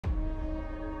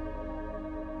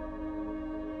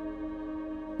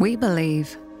We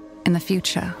believe in the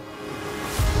future.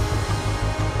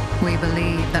 We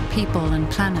believe that people and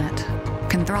planet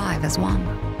can thrive as one.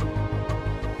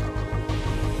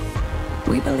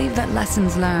 We believe that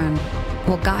lessons learned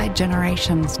will guide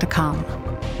generations to come.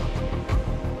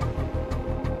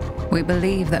 We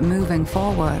believe that moving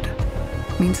forward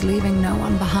means leaving no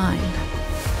one behind.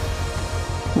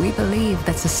 We believe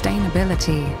that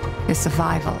sustainability is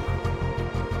survival,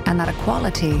 and that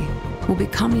equality will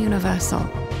become universal.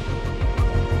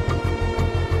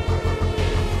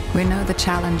 We know the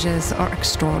challenges are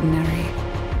extraordinary,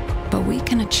 but we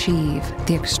can achieve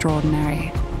the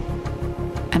extraordinary.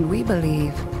 And we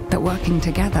believe that working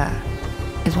together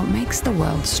is what makes the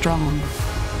world strong.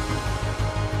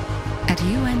 At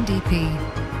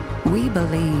UNDP, we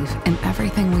believe in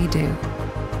everything we do.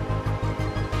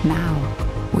 Now,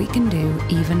 we can do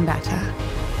even better.